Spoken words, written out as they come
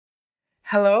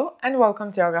Hello and welcome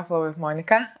to Yoga Flow with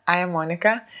Monica. I am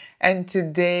Monica and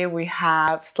today we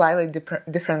have slightly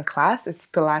different class. It's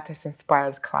Pilates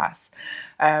inspired class.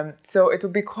 So it will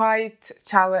be quite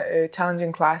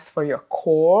challenging class for your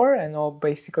core and all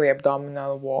basically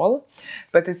abdominal wall,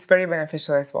 but it's very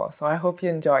beneficial as well. So I hope you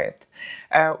enjoy it.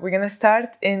 We're gonna start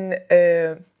in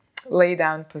a lay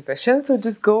down position. So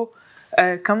just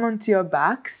come onto your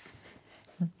backs,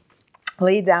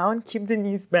 lay down, keep the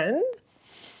knees bent.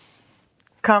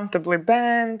 Comfortably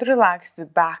bend, relax the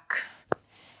back.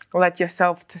 Let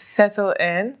yourself to settle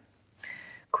in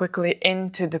quickly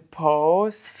into the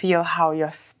pose. Feel how your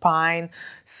spine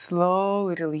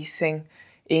slowly releasing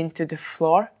into the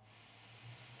floor.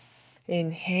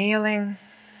 Inhaling,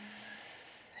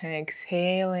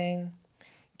 exhaling.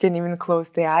 You can even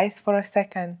close the eyes for a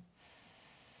second.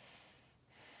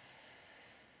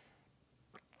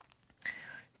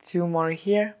 Two more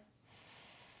here.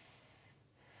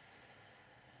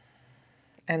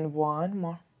 And one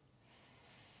more.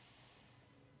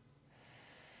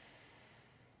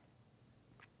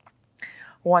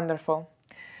 Wonderful.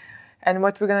 And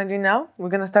what we're gonna do now, we're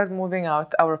gonna start moving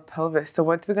out our pelvis. So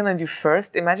what we're gonna do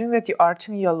first, imagine that you're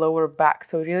arching your lower back.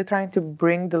 So really trying to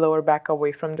bring the lower back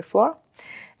away from the floor.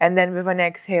 And then with an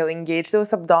exhale, engage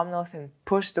those abdominals and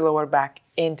push the lower back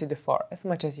into the floor as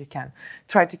much as you can.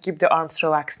 Try to keep the arms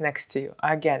relaxed next to you.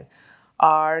 Again,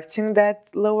 arching that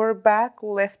lower back,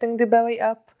 lifting the belly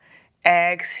up.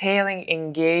 Exhaling,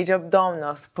 engage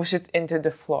abdominals, push it into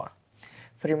the floor.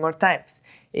 3 more times.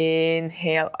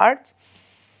 Inhale, arch.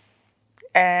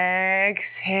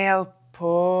 Exhale,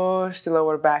 push the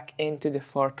lower back into the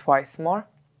floor. Twice more.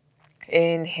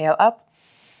 Inhale up.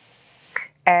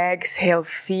 Exhale,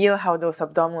 feel how those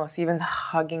abdominals even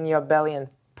hugging your belly and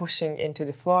pushing into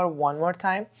the floor. 1 more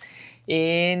time.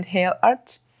 Inhale,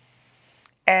 arch.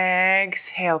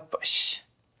 Exhale, push.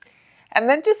 And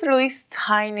then just release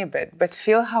tiny bit, but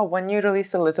feel how when you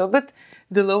release a little bit,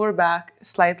 the lower back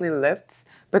slightly lifts,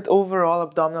 but overall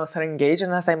abdominals are engaged.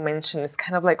 And as I mentioned, it's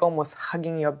kind of like almost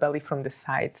hugging your belly from the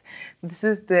sides. This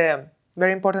is the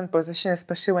very important position,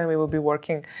 especially when we will be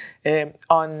working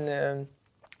on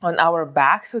our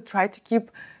back. So try to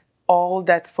keep all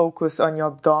that focus on your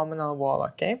abdominal wall,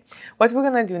 okay? What we're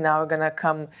gonna do now,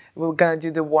 we're gonna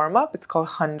do the warm-up. It's called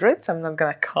hundreds. I'm not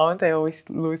gonna count, I always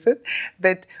lose it.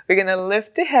 But we're gonna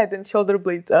lift the head and shoulder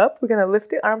blades up. We're gonna lift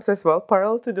the arms as well,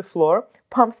 parallel to the floor,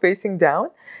 palms facing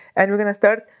down. And we're gonna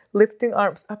start lifting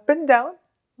arms up and down.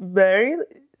 Very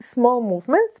small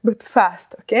movements, but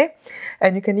fast, okay?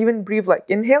 And you can even breathe like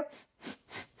inhale,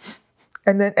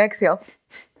 and then exhale.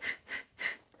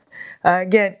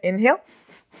 Again, inhale.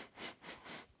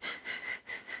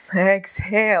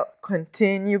 Exhale,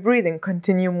 continue breathing,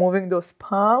 continue moving those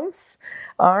palms,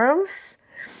 arms.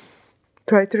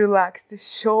 Try to relax the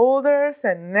shoulders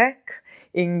and neck.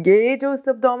 Engage those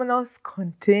abdominals,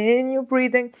 continue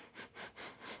breathing.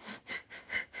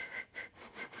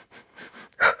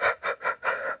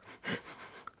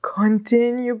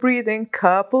 Continue breathing,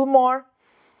 couple more.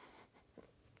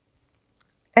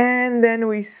 And then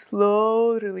we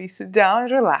slowly release it down,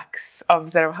 relax.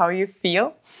 Observe how you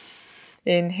feel.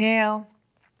 Inhale,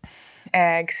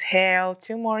 exhale,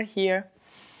 2 more here,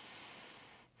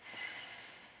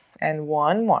 and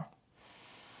 1 more.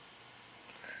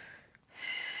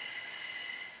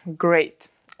 Great.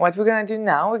 What we're gonna do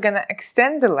now, we're gonna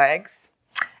extend the legs,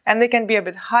 and they can be a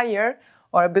bit higher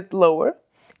or a bit lower.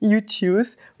 You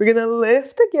choose. We're gonna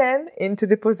lift again into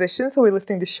the position, so we're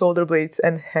lifting the shoulder blades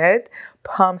and head,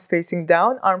 palms facing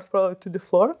down, arms parallel to the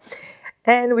floor,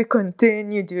 and we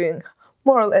continue doing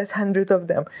more or less 100 of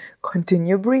them.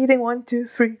 Continue breathing. 1, 2,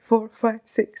 3, 4, 5,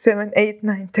 6, 7, 8,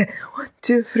 9, 10. 1,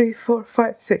 2, 3, 4,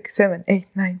 5, 6, 7, 8,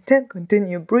 9, 10.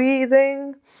 Continue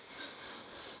breathing.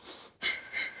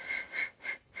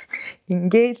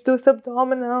 Engage those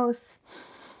abdominals.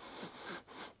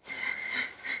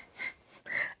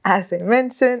 As I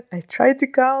mentioned, I try to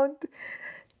count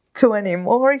 20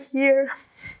 more here.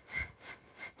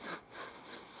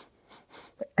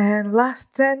 And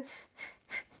last 10.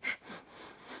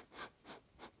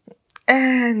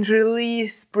 And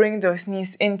release, bring those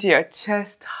knees into your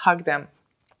chest, hug them.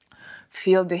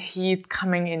 Feel the heat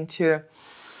coming into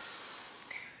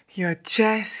your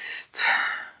chest,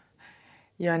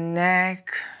 your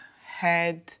neck,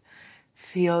 head.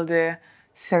 Feel the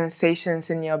sensations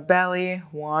in your belly.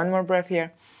 1 more breath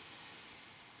here.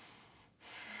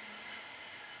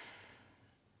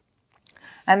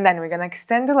 And then we're gonna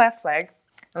extend the left leg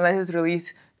and let it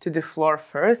release to the floor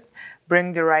first.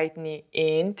 Bring the right knee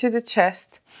into the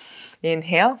chest.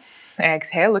 Inhale,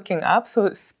 exhale, looking up,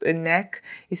 so neck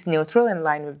is neutral in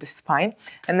line with the spine.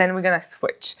 And then we're gonna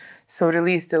switch. So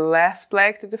release the left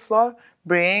leg to the floor,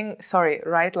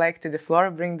 right leg to the floor,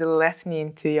 bring the left knee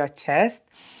into your chest.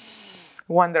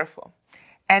 Wonderful.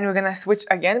 And we're gonna switch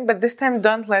again, but this time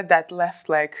don't let that left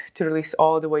leg to release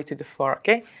all the way to the floor,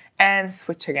 okay? And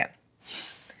switch again.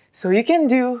 So you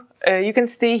can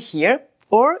stay here,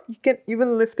 or you can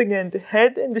even lift again the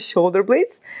head and the shoulder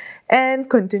blades and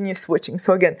continue switching.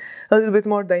 So again, a little bit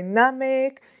more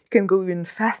dynamic. You can go even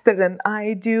faster than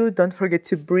I do. Don't forget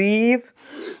to breathe.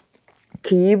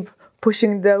 Keep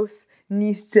pushing those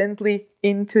knees gently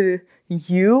into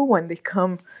you when they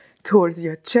come towards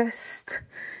your chest.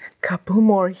 Couple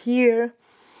more here.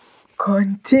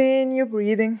 Continue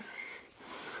breathing.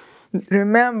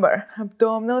 Remember,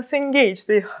 abdominals engaged.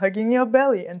 They're hugging your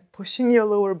belly and pushing your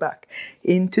lower back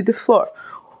into the floor.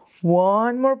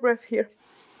 One more breath here.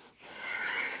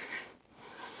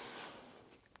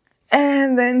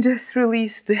 And then just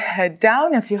release the head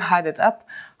down. If you had it up,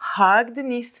 hug the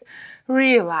knees,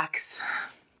 relax.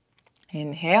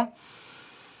 Inhale.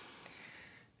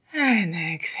 And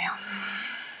exhale.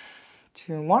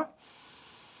 2 more.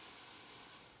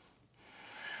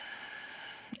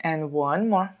 And 1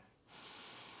 more.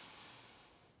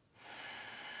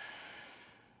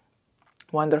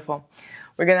 Wonderful.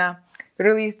 We're gonna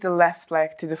release the left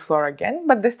leg to the floor again,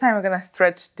 but this time we're gonna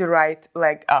stretch the right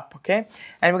leg up, okay?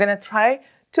 And we're gonna try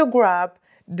to grab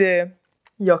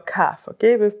your calf,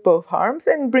 okay, with both arms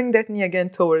and bring that knee again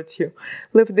towards you.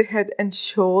 Lift the head and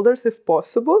shoulders if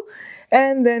possible,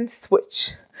 and then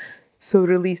switch. So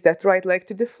release that right leg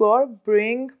to the floor,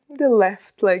 bring the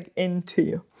left leg into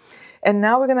you. And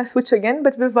now we're gonna switch again,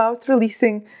 but without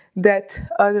releasing that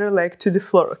other leg to the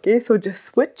floor, okay? So just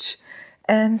switch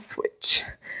and switch.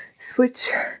 Switch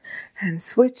and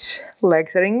switch.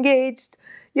 Legs are engaged.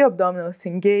 Your abdominals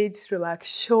engaged. Relax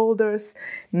shoulders,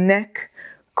 neck.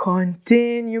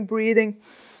 Continue breathing.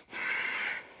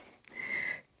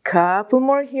 Couple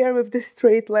more here with the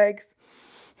straight legs.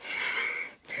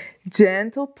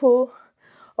 Gentle pull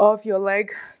of your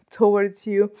leg towards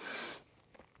you.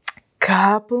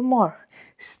 Couple more.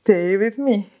 Stay with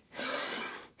me.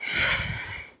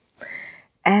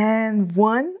 And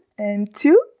 1 and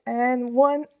 2 and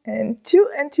 1 and 2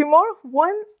 and 2 more.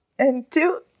 1 and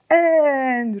 2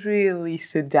 and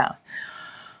release it down.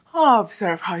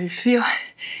 Observe how you feel.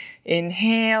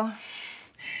 Inhale.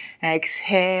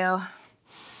 Exhale.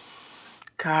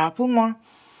 Couple more.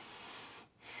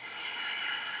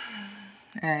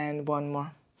 And 1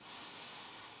 more.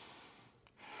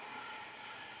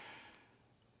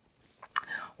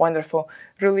 Wonderful.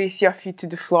 Release your feet to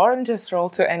the floor and just roll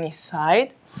to any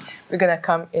side. We're gonna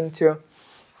come into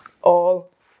all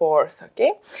fours,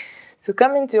 okay? So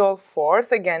come into all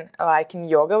fours. Again, like in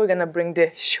yoga, we're gonna bring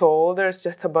the shoulders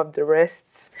just above the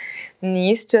wrists,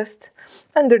 knees just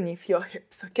underneath your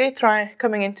hips, okay? Try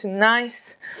coming into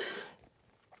nice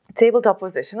tabletop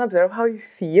position. Observe how you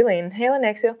feel. Inhale and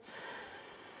exhale.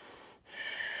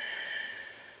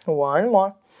 1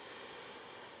 more.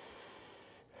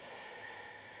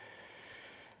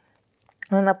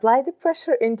 And apply the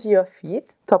pressure into your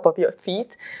feet, top of your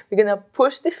feet. We're gonna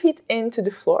push the feet into the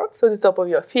floor, so the top of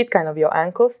your feet, kind of your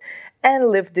ankles, and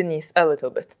lift the knees a little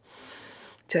bit.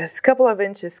 Just a couple of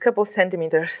inches, couple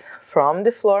centimeters from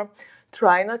the floor.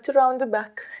 Try not to round the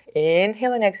back.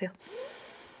 Inhale and exhale.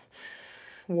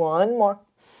 1 more.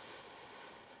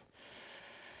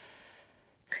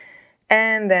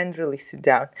 And then release it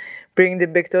down. Bring the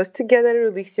big toes together,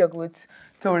 release your glutes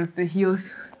towards the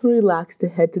heels. Relax the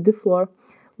head to the floor.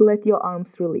 Let your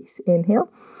arms release. Inhale.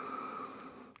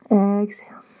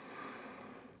 Exhale.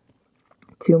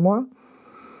 2 more.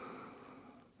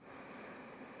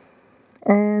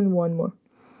 And 1 more.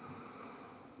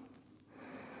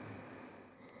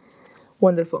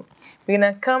 Wonderful. We're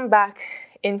gonna come back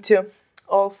into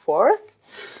all fours.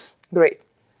 Great.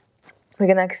 We're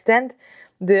gonna extend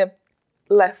the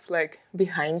left leg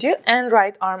behind you and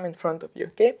right arm in front of you,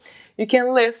 okay? You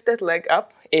can lift that leg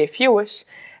up if you wish,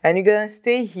 and you're gonna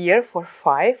stay here for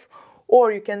 5,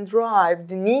 or you can drive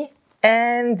the knee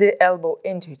and the elbow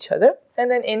into each other, and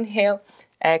then inhale,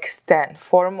 extend.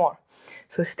 4 more.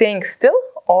 So staying still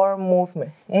or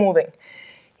moving.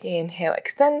 Inhale,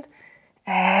 extend.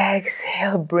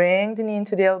 Exhale, bring the knee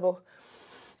into the elbow.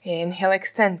 Inhale,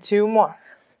 extend. 2 more.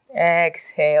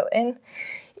 Exhale, in.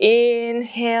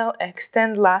 Inhale,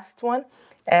 extend, last one.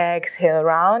 Exhale,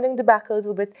 rounding the back a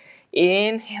little bit.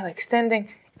 Inhale, extending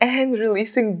and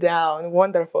releasing down.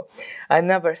 Wonderful.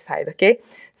 Another side, okay?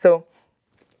 So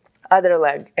Other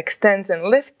leg extends and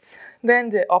lifts. Then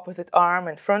the opposite arm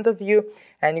in front of you.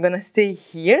 And you're gonna stay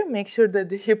here. Make sure that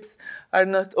the hips are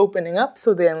not opening up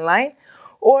so they're in line.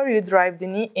 Or you drive the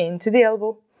knee into the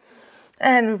elbow.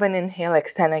 And with an inhale,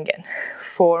 extend again.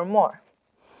 4 more.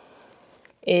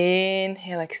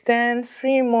 Inhale, extend.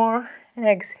 3 more.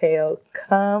 Exhale,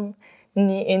 come.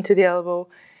 Knee into the elbow.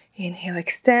 Inhale,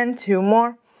 extend. 2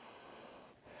 more.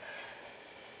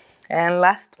 And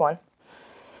last one.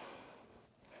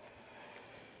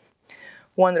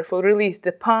 Wonderful. Release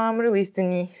the palm, release the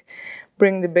knee.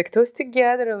 Bring the big toes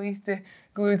together, release the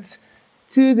glutes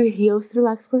to the heels.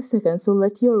 Relax for a second. So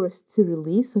let your wrists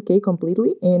release, okay,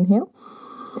 completely. Inhale.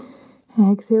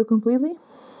 Exhale completely.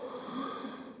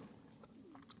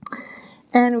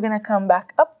 And we're gonna come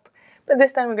back up. But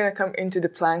this time we're gonna come into the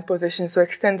plank position. So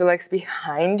extend the legs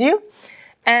behind you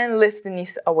and lift the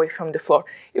knees away from the floor.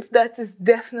 If that is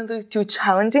definitely too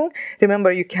challenging,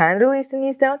 remember you can release the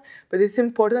knees down, but it's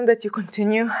important that you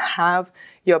continue have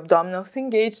your abdominals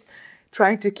engaged,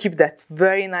 trying to keep that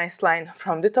very nice line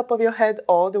from the top of your head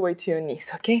all the way to your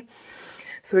knees, okay?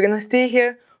 So we're gonna stay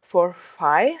here for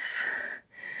 5,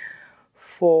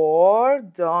 4,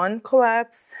 don't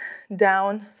collapse,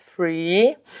 down,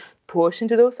 3, push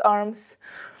into those arms,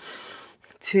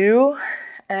 2,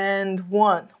 and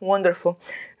 1. Wonderful.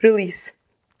 Release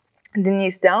the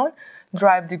knees down.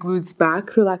 Drive the glutes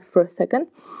back. Relax for a second.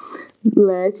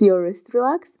 Let your wrist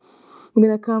relax. We're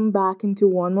going to come back into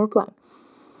one more plank.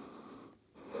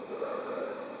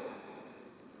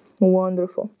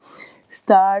 Wonderful.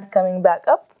 Start coming back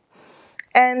up.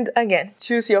 And again,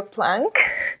 choose your plank.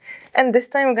 And this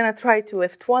time we're going to try to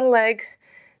lift one leg,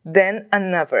 then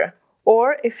another.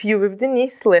 Or if you with the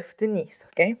knees, lift the knees,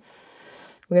 okay?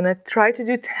 We're gonna try to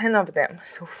do 10 of them.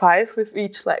 So 5 with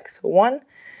each leg. So 1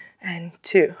 and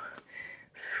 2,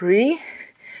 3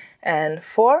 and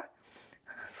 4,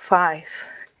 5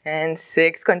 and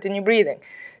 6. Continue breathing.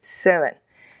 7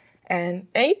 and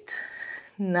 8,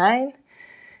 9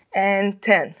 and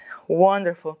 10.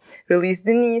 Wonderful. Release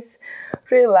the knees.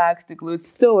 Relax the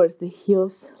glutes towards the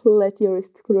heels. Let your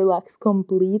wrist relax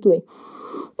completely.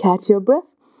 Catch your breath.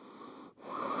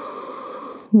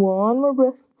 One more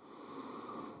breath.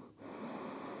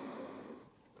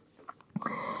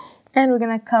 And we're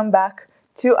gonna come back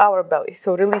to our belly.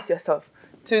 So release yourself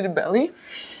to the belly.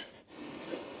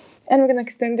 And we're gonna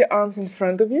extend the arms in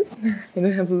front of you. You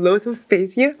don't have loads of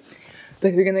space here,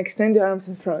 but we're gonna extend the arms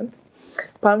in front.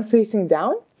 Palms facing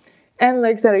down and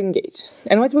legs are engaged.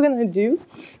 And what we're gonna do,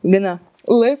 we're gonna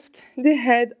lift the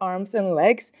head, arms and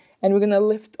legs, and we're gonna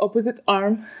lift opposite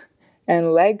arm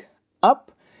and leg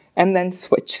up and then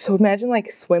switch. So imagine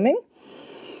like swimming.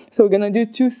 So we're gonna do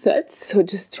 2 sets. So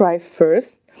just try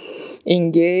first.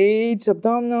 Engage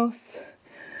abdominals.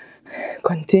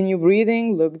 Continue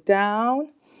breathing. Look down.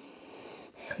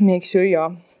 Make sure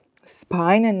your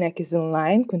spine and neck is in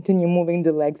line. Continue moving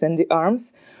the legs and the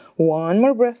arms. One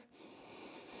more breath.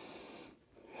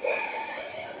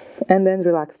 And then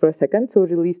relax for a second. So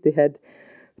release the head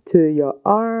to your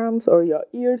arms or your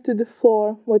ear to the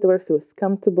floor. Whatever feels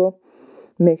comfortable.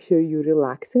 Make sure you're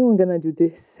relaxing. We're gonna do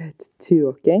this set 2,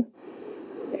 okay?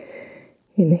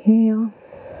 Inhale.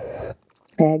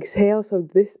 Exhale. So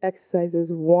this exercise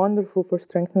is wonderful for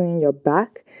strengthening your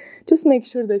back. Just make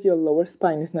sure that your lower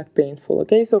spine is not painful,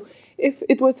 okay? So if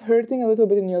it was hurting a little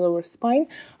bit in your lower spine,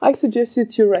 I suggest you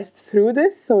to rest through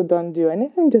this. So don't do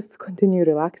anything, just continue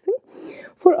relaxing.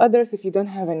 For others, if you don't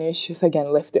have any issues,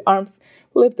 again, lift the arms,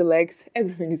 lift the legs,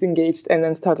 everything is engaged, and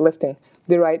then start lifting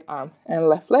the right arm and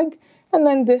left leg, and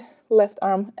then the left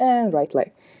arm and right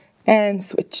leg, and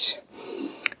switch.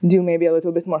 Do maybe a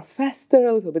little bit more faster,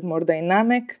 a little bit more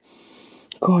dynamic.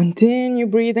 Continue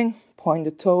breathing. Point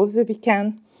the toes if you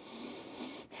can.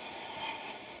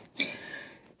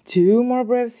 2 more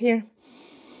breaths here.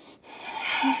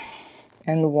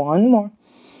 And 1 more.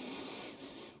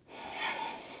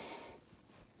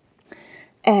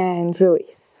 And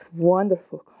release.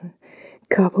 Wonderful.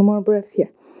 Couple more breaths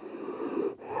here.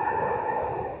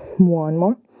 1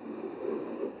 more.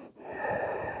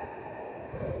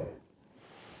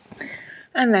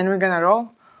 And then we're gonna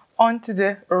roll onto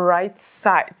the right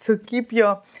side. So keep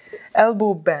your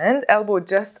elbow bent, elbow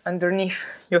just underneath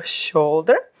your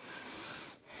shoulder.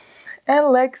 And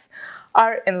legs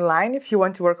are in line if you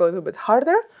want to work a little bit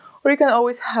harder, or you can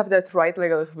always have that right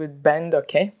leg a little bit bent,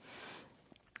 okay?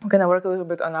 We're gonna work a little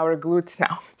bit on our glutes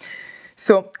now.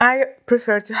 So I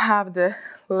prefer to have the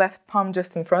left palm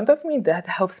just in front of me. That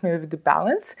helps me with the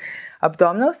balance.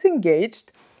 Abdominals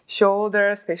engaged,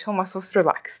 shoulders, facial muscles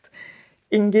relaxed.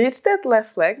 Engage that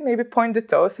left leg, maybe point the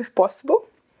toes if possible.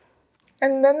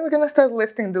 And then we're gonna start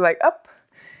lifting the leg up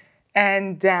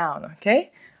and down,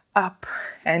 okay? Up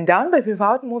and down, but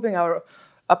without moving our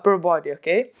upper body,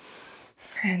 okay?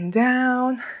 And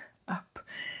down, up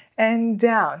and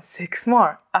down. 6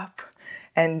 more, up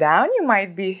and down. You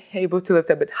might be able to lift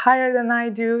a bit higher than I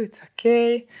do, it's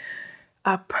okay.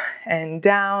 Up and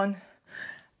down,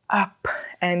 up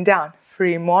and down.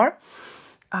 3 more,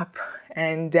 up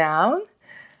and down,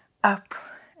 up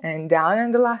and down.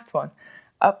 And the last one,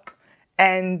 up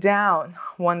and down.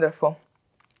 Wonderful.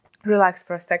 Relax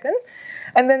for a second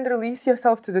and then release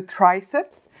yourself to the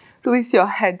triceps. Release your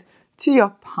head to your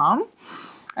palm.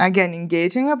 Again,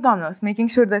 engaging abdominals, making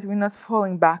sure that we're not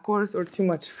falling backwards or too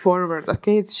much forward,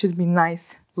 okay? It should be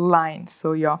nice line,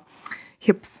 so your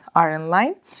hips are in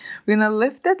line. We're gonna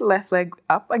lift that left leg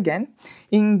up again,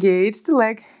 engage the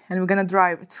leg, and we're gonna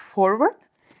drive it forward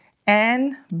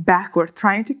and backward,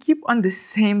 trying to keep on the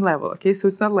same level, okay? So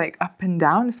it's not like up and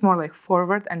down, it's more like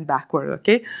forward and backward,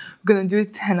 okay? We're gonna do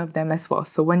 10 of them as well.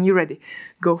 So when you're ready,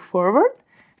 go forward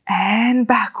and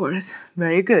backwards.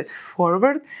 Very good.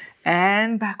 Forward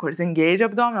and backwards. Engage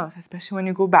abdominals, especially when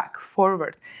you go back.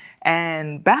 Forward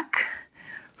and back.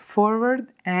 Forward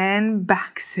and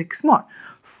back. 6 more.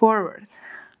 Forward,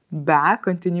 back.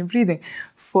 Continue breathing.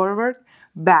 Forward,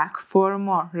 back. 4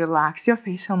 more. Relax your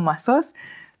facial muscles.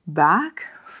 Back,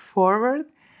 forward,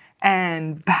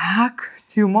 and back.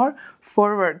 2 more.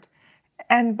 Forward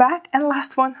and back. And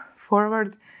last one.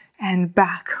 Forward and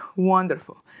back.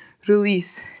 Wonderful.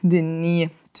 Release the knee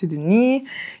to the knee.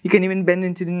 You can even bend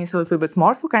into the knees a little bit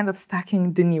more, so kind of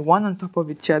stacking the knee one on top of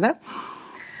each other.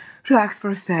 Relax for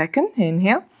a second.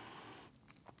 Inhale.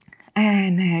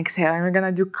 And exhale. And we're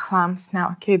gonna do clamps now.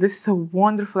 Okay, this is a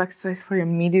wonderful exercise for your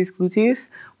medius gluteus,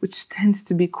 which tends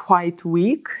to be quite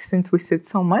weak since we sit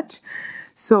so much.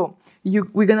 So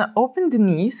we're gonna open the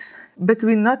knees, but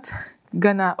we're not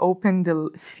gonna open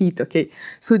the feet, okay?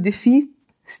 So the feet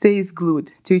stays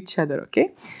glued to each other,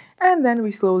 okay? And then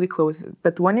we slowly close it.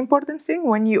 But one important thing,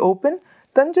 when you open,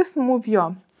 don't just move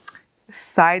your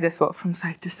side as well, from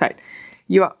side to side.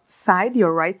 Your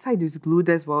right side is glued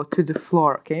as well to the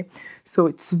floor, okay? So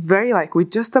it's very like we're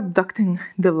just abducting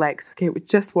the legs, okay? We're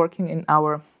just working in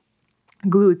our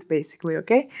glutes basically,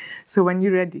 okay? So when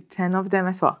you're ready, 10 of them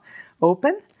as well.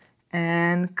 Open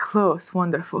and close.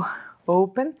 Wonderful.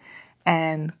 Open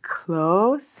and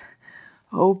close.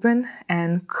 Open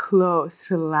and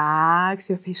close. Relax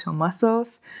your facial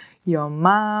muscles, your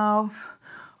mouth.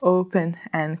 Open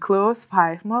and close.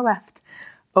 5 more left.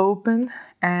 Open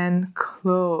and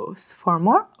close. 4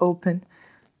 more. Open,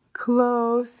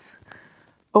 close,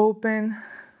 open,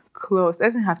 close.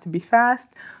 Doesn't have to be fast.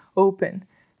 Open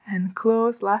and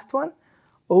close. Last one.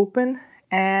 Open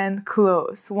and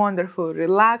close. Wonderful.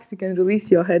 Relax. You can release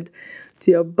your head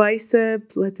to your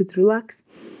bicep. Let it relax.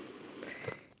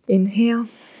 Inhale.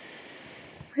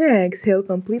 Exhale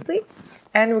completely.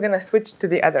 And we're going to switch to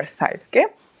the other side, okay?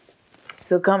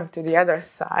 So come to the other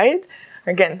side.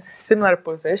 Again, similar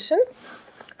position.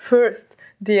 First,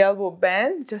 the elbow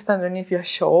bend just underneath your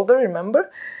shoulder, remember?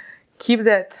 Keep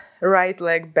that right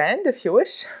leg bent if you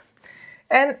wish.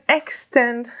 And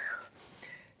extend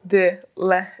the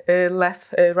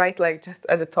right leg just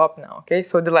at the top now, okay?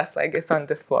 So the left leg is on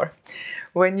the floor.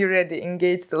 When you're ready,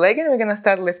 engage the leg and we're gonna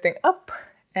start lifting up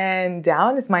and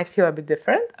down. It might feel a bit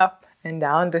different. Up and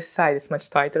down. This side is much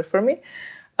tighter for me.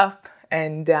 Up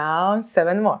and down.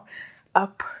 7 more.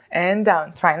 Up and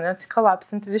down. Try not to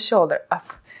collapse into the shoulder.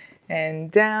 Up and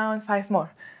down. 5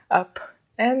 more. Up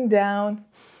and down.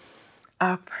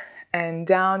 Up and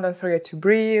down. Don't forget to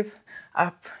breathe.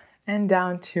 Up and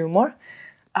down. 2 more.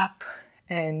 Up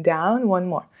and down. 1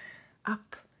 more.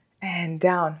 Up and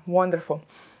down. Wonderful.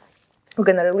 We're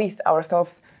gonna release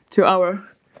ourselves to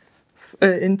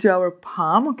into our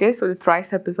palm. Okay, so the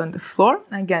tricep is on the floor.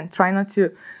 Again, try not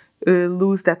to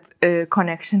lose that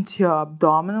connection to your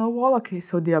abdominal wall. Okay,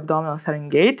 so the abdominals are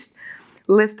engaged.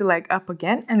 Lift the leg up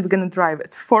again, and we're gonna drive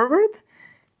it forward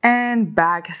and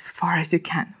back as far as you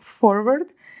can.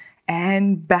 Forward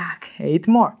and back. 8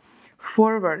 more.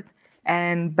 Forward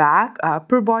and back.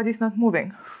 Upper body is not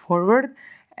moving. Forward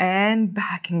and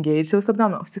back. Engage those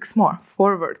abdominals. 6 more.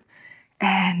 Forward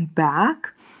and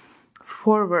back.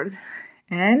 Forward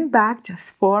and back.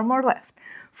 Just 4 more left.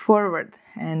 Forward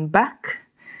and back.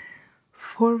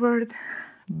 Forward,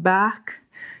 back.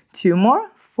 2 more.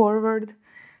 Forward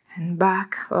and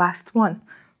back. Last one.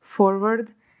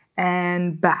 Forward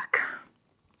and back.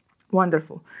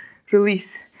 Wonderful.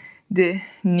 Release the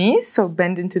knees, so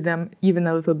bend into them even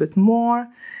a little bit more.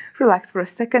 Relax for a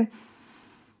second.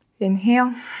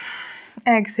 Inhale.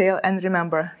 Exhale, and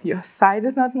remember, your side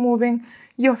is not moving,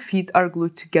 your feet are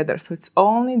glued together. So it's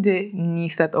only the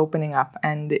knees that opening up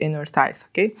and the inner thighs,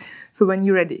 okay? So when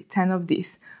you're ready, 10 of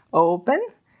these. Open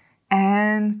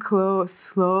and close.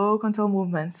 Slow control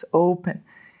movements. Open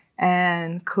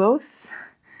and close.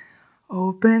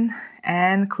 Open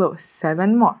and close.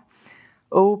 7 more.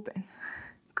 Open,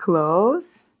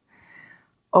 close,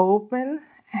 open,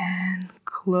 and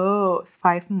close.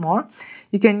 5 more.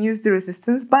 You can use the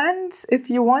resistance bands if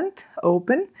you want.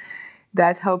 Open.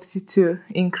 That helps you to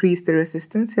increase the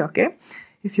resistance, okay?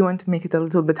 If you want to make it a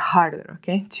little bit harder,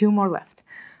 okay? 2 more left.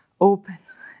 Open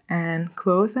and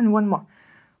close, and 1 more.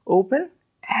 Open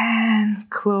and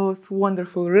close.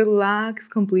 Wonderful. Relax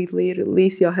completely.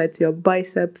 Release your head to your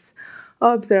biceps.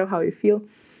 Observe how you feel.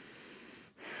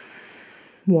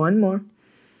 1 more.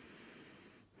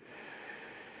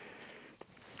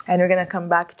 And we're gonna come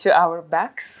back to our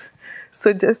backs.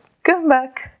 So just come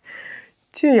back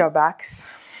to your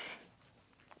backs.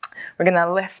 We're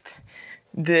gonna lift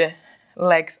the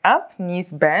legs up,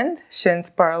 knees bend, shins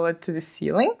parallel to the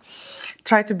ceiling.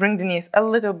 Try to bring the knees a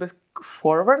little bit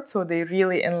forward so they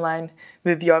really in line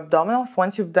with your abdominals.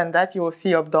 Once you've done that, you will see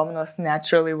your abdominals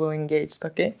naturally will engage,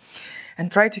 okay?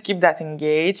 And try to keep that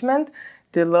engagement.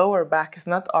 The lower back is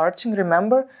not arching.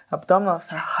 Remember,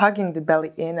 abdominals are hugging the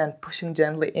belly in and pushing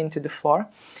gently into the floor.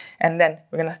 And then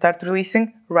we're gonna start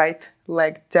releasing right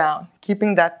leg down,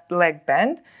 keeping that leg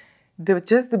bent.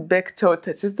 Just the big toe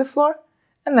touches the floor,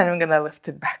 and then we're gonna lift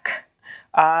it back.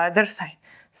 Other side,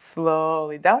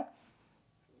 slowly down,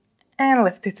 and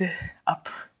lift it up.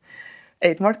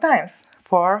 8 more times,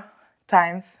 4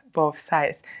 times both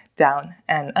sides, down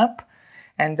and up,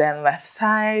 and then left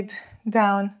side,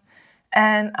 down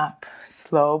and up.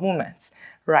 Slow movements,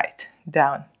 right,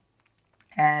 down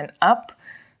and up,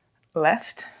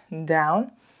 left,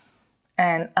 down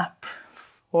and up.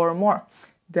 4 more,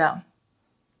 down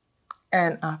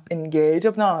and up. Engage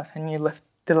abdominals, and you lift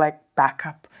the leg back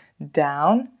up,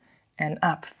 down and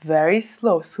up. Very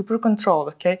slow, super controlled,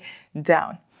 okay?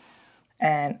 Down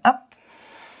and up.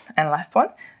 And last one,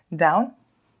 down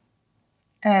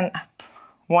and up.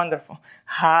 Wonderful.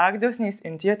 Hug those knees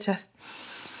into your chest.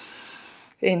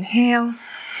 Inhale,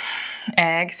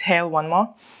 exhale, 1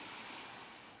 more.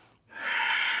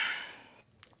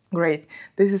 Great.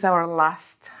 This is our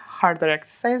last harder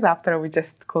exercise after we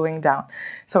just cooling down.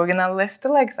 So we're gonna lift the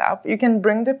legs up. You can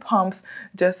bring the palms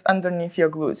just underneath your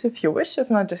glutes if you wish.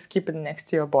 If not, just keep it next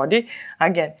to your body.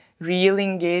 Again, really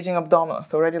engaging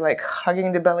abdominals, already like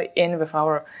hugging the belly in with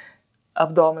our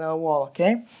abdominal wall,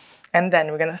 okay? And then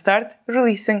we're gonna start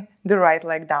releasing the right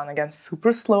leg down. Again,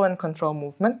 super slow and controlled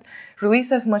movement.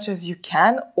 Release as much as you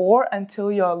can or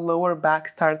until your lower back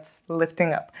starts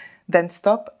lifting up. Then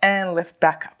stop and lift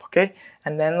back up, okay?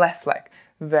 And then left leg.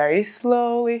 Very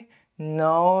slowly,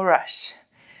 no rush.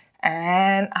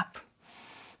 And up.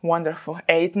 Wonderful.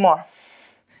 8 more.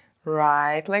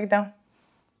 Right leg down.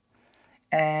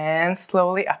 And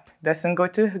slowly up. Doesn't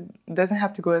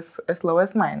have to go as slow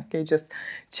as mine. Okay, just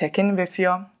check in with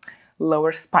your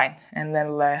lower spine. And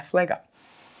then left leg up.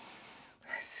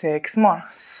 6 more.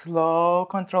 Slow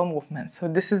control movement. So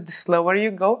this is the slower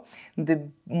you go, the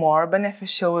more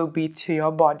beneficial will be to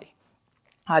your body.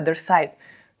 Other side.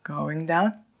 Going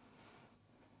down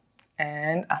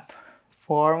and up.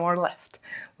 4 more left.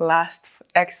 Last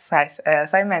exercise,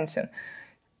 as I mentioned.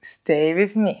 Stay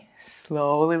with me.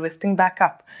 Slowly lifting back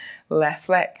up. Left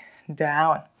leg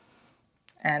down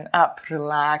and up.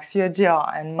 Relax your jaw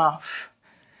and mouth.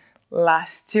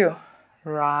 Last 2.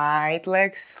 Right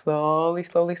leg slowly,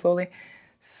 slowly, slowly,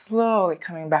 slowly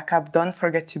coming back up. Don't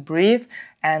forget to breathe.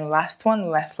 And last one,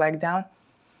 left leg down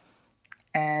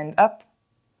and up.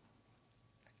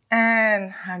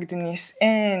 And hug the knees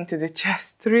into the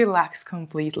chest. Relax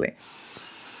completely.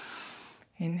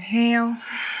 Inhale.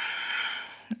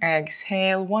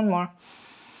 Exhale. 1 more.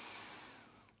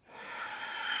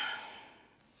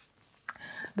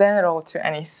 Then roll to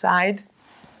any side.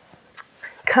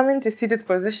 Come into seated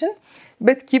position,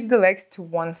 but keep the legs to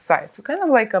one side. So kind of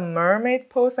like a mermaid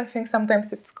pose, I think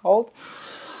sometimes it's called.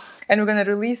 And we're gonna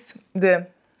release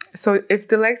so if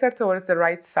the legs are towards the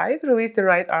right side, release the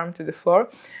right arm to the floor.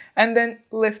 And then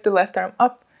lift the left arm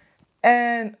up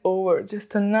and over.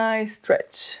 Just a nice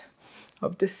stretch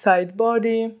of the side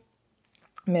body.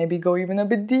 Maybe go even a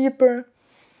bit deeper.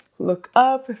 Look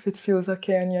up if it feels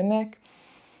okay on your neck.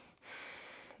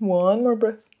 1 more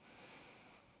breath.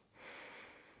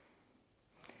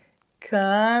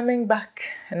 Coming back.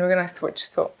 And we're gonna switch.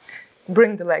 So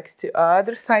bring the legs to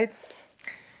other side.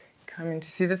 Come into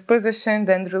seated position.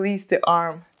 Then release the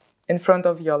arm in front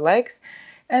of your legs.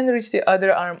 And reach the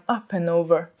other arm up and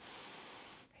over.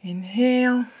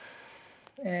 Inhale,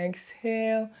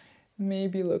 exhale,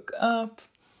 maybe look up.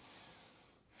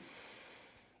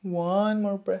 One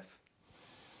more breath.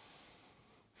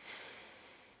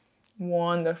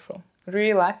 Wonderful.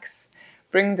 Relax.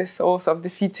 Bring the soles of the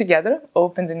feet together.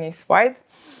 Open the knees wide.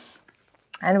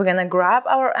 And we're gonna grab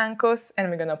our ankles and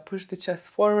we're gonna push the chest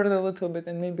forward a little bit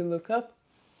and maybe look up.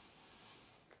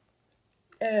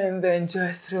 And then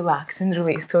just relax and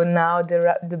release. So now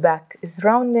the back is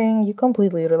rounding. You're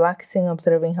completely relaxing,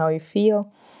 observing how you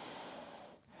feel.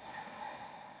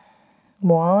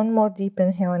 One more deep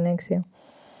inhale and exhale.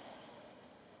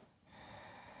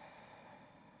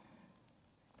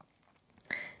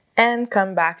 And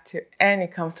come back to any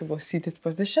comfortable seated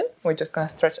position. We're just gonna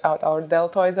stretch out our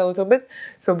deltoids a little bit.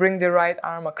 So bring the right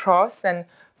arm across, then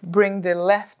bring the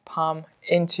left palm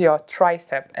into your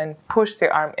tricep and push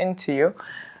the arm into you.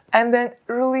 And then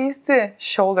release the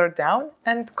shoulder down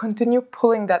and continue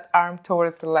pulling that arm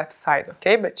towards the left side,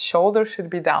 okay? But shoulder should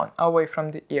be down, away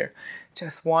from the ear.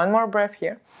 Just one more breath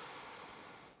here.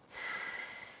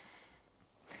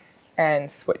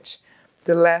 And switch.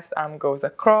 The left arm goes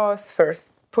across, first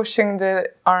pushing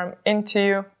the arm into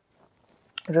you,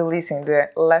 releasing the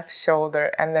left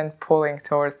shoulder, and then pulling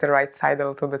towards the right side a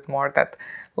little bit more, that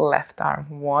left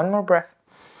arm. One more breath.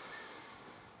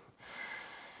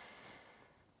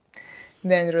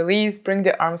 Then release, bring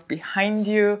the arms behind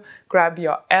you, grab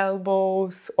your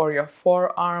elbows or your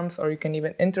forearms, or you can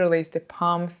even interlace the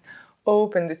palms,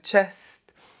 open the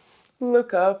chest,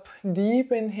 look up,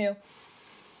 deep inhale,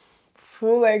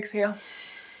 full exhale,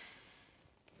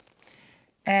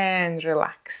 and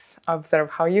relax.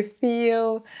 Observe how you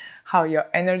feel, how your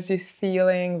energy is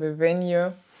feeling within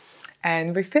you.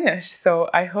 And we finished. So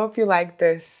I hope you like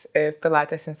this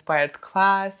Pilates inspired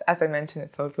class. As I mentioned,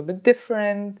 it's a little bit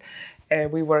different.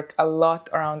 We work a lot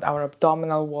around our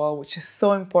abdominal wall, which is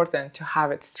so important to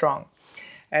have it strong.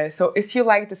 So if you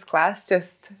like this class,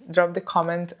 just drop the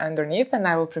comment underneath and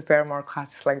I will prepare more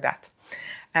classes like that.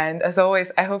 And as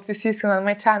always, I hope to see you soon on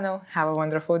my channel. Have a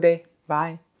wonderful day.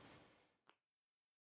 Bye.